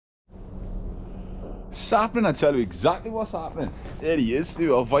What's happening? I tell you exactly what's happening. There he is. There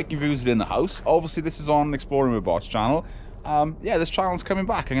we are. Viking Views in the house. Obviously, this is on Exploring with Boss channel. Yeah, this channel's coming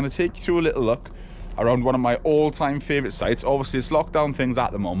back. I'm going to take you through a little look around one of my all-time favourite sites. Obviously, it's lockdown things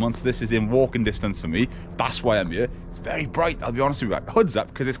at the moment. So this is in walking distance for me. That's why I'm here. It's very bright, I'll be honest with you. Hood's up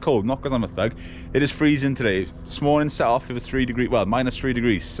because it's cold, not because I'm a thug. It is freezing today. This morning set off, it was 3 degrees, well, -3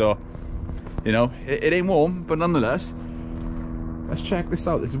 degrees. So, you know, it ain't warm, but nonetheless, let's check this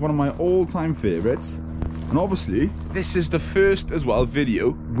out. This is one of my all-time favourites. And obviously, this is the first as well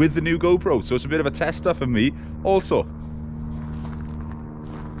video with the new GoPro. So it's a bit of a tester for me also.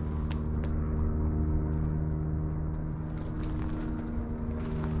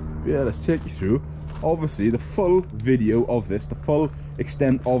 Yeah, let's take you through obviously the full video of this, the full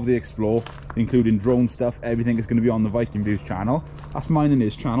extent of the explore, including drone stuff. Everything is going to be on the Viking Views channel. That's mine and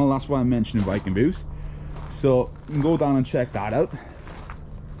his channel, that's why I'm mentioning Viking Views. So you can go down and check that out.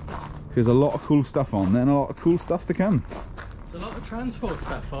 There's a lot of cool stuff on there and a lot of cool stuff to come. There's a lot of transport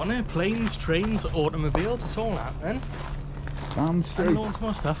stuff on it. Planes, trains, automobiles, it's all happening. Damn straight. And loads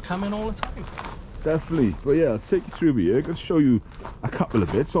more stuff coming all the time. Definitely. But yeah, I'll take you through here. I'm going to show you a couple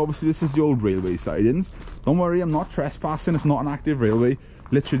of bits. Obviously, this is the old railway sidings. Don't worry, I'm not trespassing. It's not an active railway.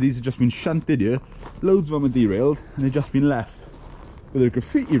 Literally, these have just been shunted here. Loads of them are derailed and they've just been left with a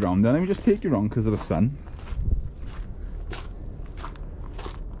graffiti around there. Let me just take you around because of the sun.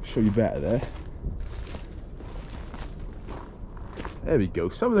 Show you better there. There we go.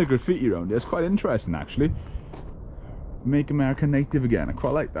 Some of the graffiti around here is quite interesting actually. Make America native again. I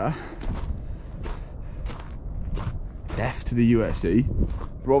quite like that. Death to the USA.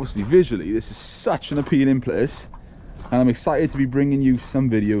 But obviously visually this is such an appealing place and I'm excited to be bringing you some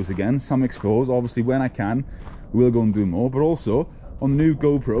videos again, some explores. Obviously when I can we'll go and do more, but also on the new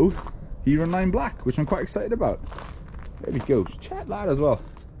GoPro Here 9 Black, which I'm quite excited about. There we go. Check that as well.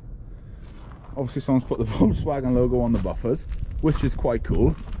 Obviously someone's put the Volkswagen logo on the buffers, which is quite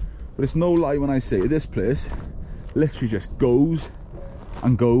cool, but it's no lie when I say this place literally just goes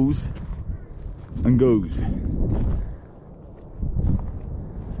and goes and goes.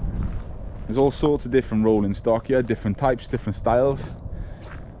 There's all sorts of different rolling stock here, different types, different styles.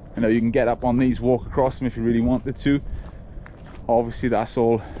 You know, you can get up on these, walk across them if you really wanted to. Obviously that's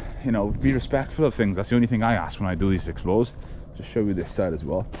all, you know, be respectful of things. That's the only thing I ask when I do these explores. Just show you this side as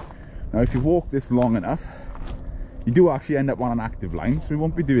well. Now if you walk this long enough, you do actually end up on an active line, so we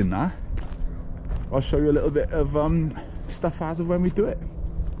won't be doing that. I'll show you a little bit of stuff as of when we do it.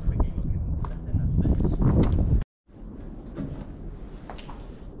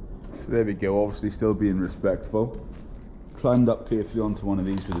 So there we go, obviously still being respectful. Climbed up carefully onto one of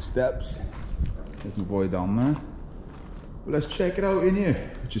these with the steps. There's my boy down there. But let's check it out in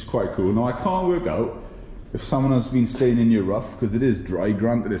here, which is quite cool. Now I can't work out if someone has been staying in your rough, because it is dry,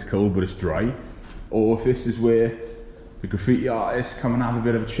 granted it's cold but it's dry, or if this is where the graffiti artists come and have a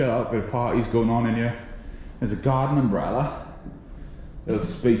bit of a chill out, bit of parties going on in here. There's a garden umbrella, little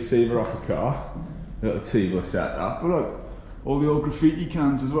space saver off a car, little table set up, but look, all the old graffiti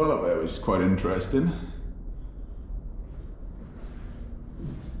cans as well up there, which is quite interesting.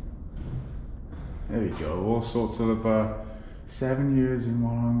 There we go, all sorts of 7 years in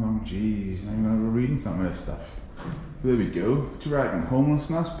one long, jeez, I'm gonna be reading some of this stuff. There we go. What do you reckon?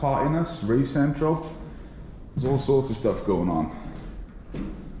 Homelessness, partiness, rave central. There's all sorts of stuff going on.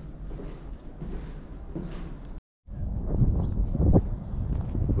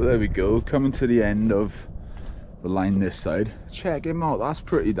 Well, there we go, coming to the end of the line this side. Check him out, that's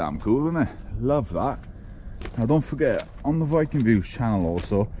pretty damn cool, isn't it? Love that. Now don't forget, on the Viking Views channel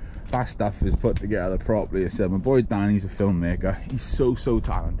also, that stuff is put together properly. I said, my boy Danny's a filmmaker. He's so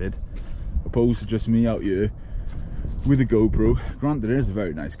talented, opposed to just me out here with a GoPro. Granted, it is a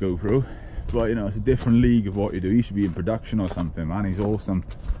very nice GoPro, but you know, it's a different league of what you do. He should be in production or something, man. He's awesome.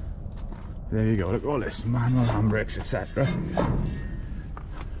 There you go, look at all this manual handbrakes, etc.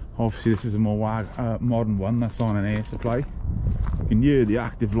 Obviously this is a more modern one that's on an air supply. You can hear the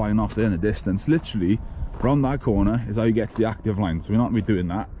active line off there in the distance. Literally around that corner is how you get to the active line, so we're not going to be doing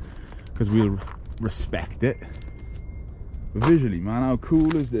that because we'll respect it. But visually, man, how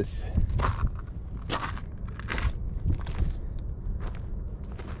cool is this?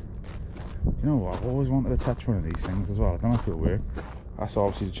 Do you know what? I've always wanted to touch one of these things as well. I don't know if it'll work. That's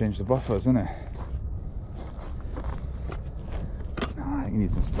obviously to change the buffers, isn't it? Nah, I think you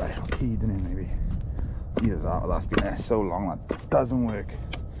need some special key, don't you, maybe? Either that or that's been there so long that doesn't work.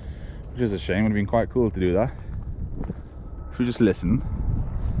 Which is a shame, it would have been quite cool to do that. If we just listen.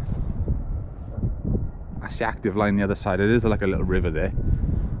 That's the active line the other side. It is like a little river there.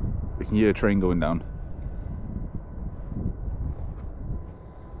 We can hear a train going down.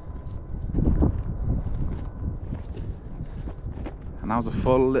 and that was a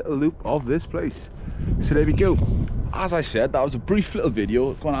full little loop of this place. So there we go. As I said, that was a brief little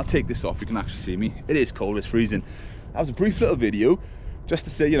video. Go on, I'll take this off, you can actually see me. It is cold, it's freezing. That was a brief little video just to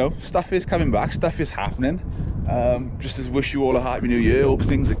say, you know, stuff is coming back, stuff is happening. Just to wish you all a happy new year, hope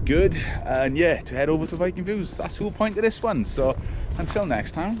things are good, and yeah, to head over to Viking Views. That's the whole point of this one. So until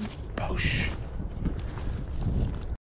next time, boosh.